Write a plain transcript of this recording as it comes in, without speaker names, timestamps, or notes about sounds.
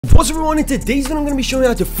What's up everyone, in today's video I'm going to be showing you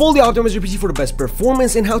how to fully optimize your PC for the best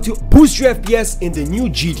performance and how to boost your FPS in the new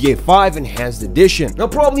GTA 5 Enhanced Edition. Now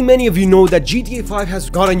probably many of you know that GTA 5 has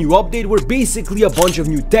got a new update where basically a bunch of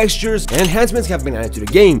new textures and enhancements have been added to the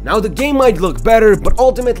game. Now the game might look better, but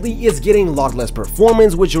ultimately it's getting a lot less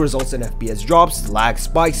performance, which results in FPS drops, lag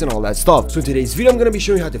spikes and all that stuff. So in today's video I'm going to be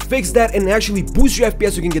showing you how to fix that and actually boost your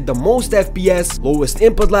FPS so you can get the most FPS, lowest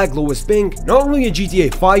input lag, lowest ping, not only in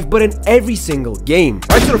GTA 5 but in every single game.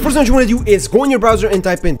 Alright, so the first thing you want to do is go in your browser and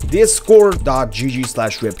type in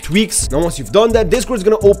discord.gg/riptweaks. Now once you've done that, Discord is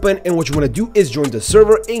going to open, and what you want to do is join the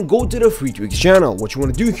server and go to the Free Tweaks channel. What you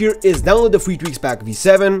want to do here is download the Free Tweaks pack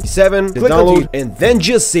V7, click download, and then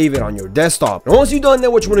just save it on your desktop. Now once you've done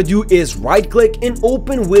that, what you want to do is right click and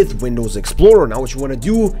open with Windows Explorer. Now what you want to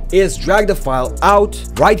do is drag the file out,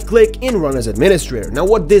 right click and run as administrator. Now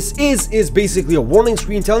what this is basically a warning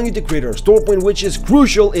screen telling you to create a restore point, which is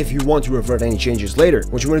crucial if you want to revert any changes later.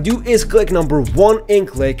 What you want to do is click number 1 and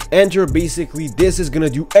click enter. Basically this is gonna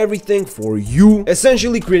do everything for you,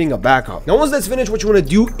 essentially creating a backup. Now once that's finished, what you want to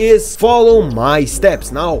do is follow my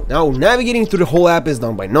steps. Now navigating through the whole app is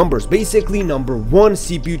done by numbers. Basically number 1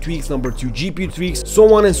 CPU tweaks, number 2 GPU tweaks,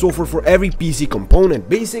 so on and so forth for every PC component.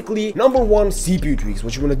 Basically number 1 CPU tweaks,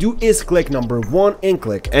 what you want to do is click number 1 and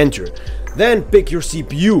click enter. Then pick your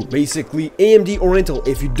CPU, basically AMD or Intel.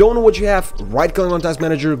 If you don't know what you have, right click on Task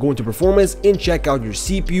Manager, go into performance and check out your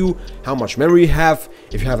CPU, how much memory you have,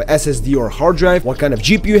 if you have an SSD or a hard drive, what kind of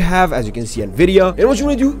GPU you have, as you can see NVIDIA. And what you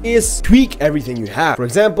want to do is tweak everything you have. For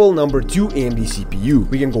example, number 2 AMD CPU.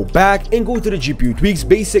 We can go back and go to the GPU tweaks,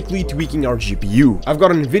 basically tweaking our GPU. I've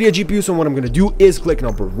got an NVIDIA GPU, so what I'm going to do is click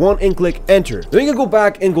number 1 and click enter. Then you can go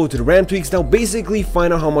back and go to the RAM tweaks. Now basically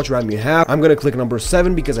find out how much RAM you have. I'm going to click number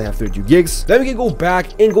 7 because I have 32 gigs. Then we can go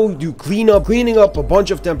back and go do cleaning up a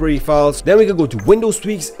bunch of temporary files. Then we can go to Windows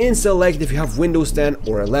tweaks and select if you have Windows 10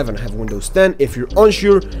 or 11. I have Windows 10. If you're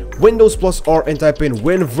unsure, Windows plus R and type in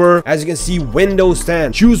WinVer. As you can see, Windows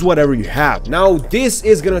 10. Choose whatever you have. Now this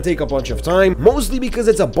is gonna take a bunch of time, mostly because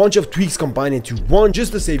it's a bunch of tweaks combined into one,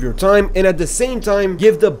 just to save your time and at the same time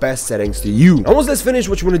give the best settings to you. Now once that's finished,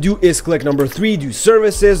 what you want to do is click number 3, do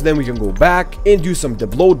services. Then we can go back and do some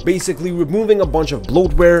debloat, basically removing a bunch of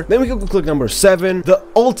bloatware. Then we can go click number 7, the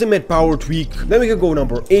ultimate power tweak. Then we can go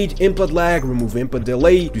number 8, input lag, remove input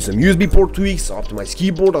delay, do some USB port tweaks, optimize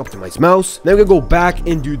keyboard, optimize mouse. Then we can go back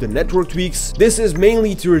and do the network tweaks. This is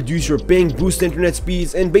mainly to reduce your ping, boost internet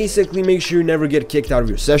speeds, and basically make sure you never get kicked out of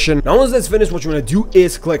your session. Now once that's finished, what you want to do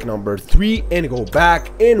is click number 3 and go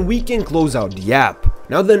back, and we can close out the app.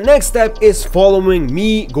 Now the next step is following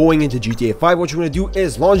me going into GTA 5. What you want to do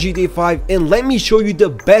is launch GTA 5 and let me show you the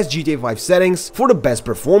best GTA 5 settings for the best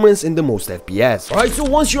performance and the most FPS. Alright, so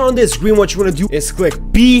once you're on this screen, what you want to do is click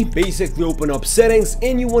B, basically open up settings,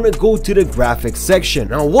 and you want to go to the graphics section.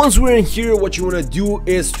 Now once we're in here, what you want to do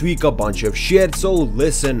is tweak a bunch of shit, so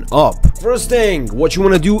listen up. First thing, what you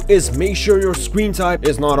want to do is make sure your screen type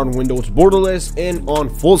is not on Windows borderless and on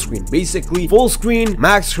full screen. Basically full screen,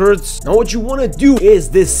 max hertz. Now what you want to do is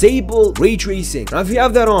disable ray tracing. Now if you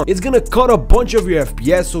have that on, it's gonna cut a bunch of your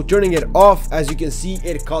FPS, so turning it off, as you can see,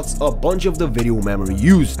 it cuts a bunch of the video memory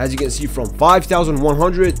used, as you can see, from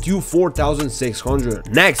 5100 to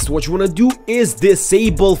 4600. Next, what you want to do is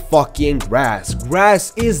disable fucking grass.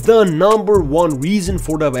 Grass is the #1 reason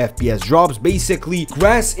for the FPS drops. Basically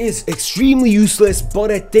grass is extremely useless, but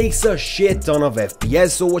it takes a shit ton of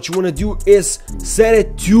FPS, so what you want to do is set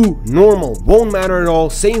it to normal. Won't matter at all.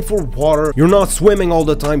 Same for water. You're not swimming all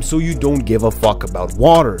the time, so you don't give a fuck about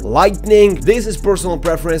water. Lightning, this is personal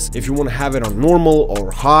preference if you want to have it on normal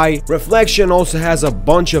or high. Reflection also has a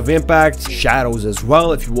bunch of impact. Shadows as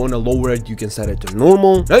well, if you want to lower it, you can set it to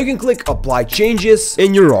normal. Now you can click apply changes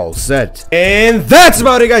and you're all set. And that's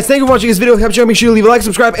about it, guys. Thank you for watching this video. Make sure you leave a like,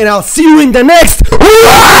 subscribe, and I'll see you in the next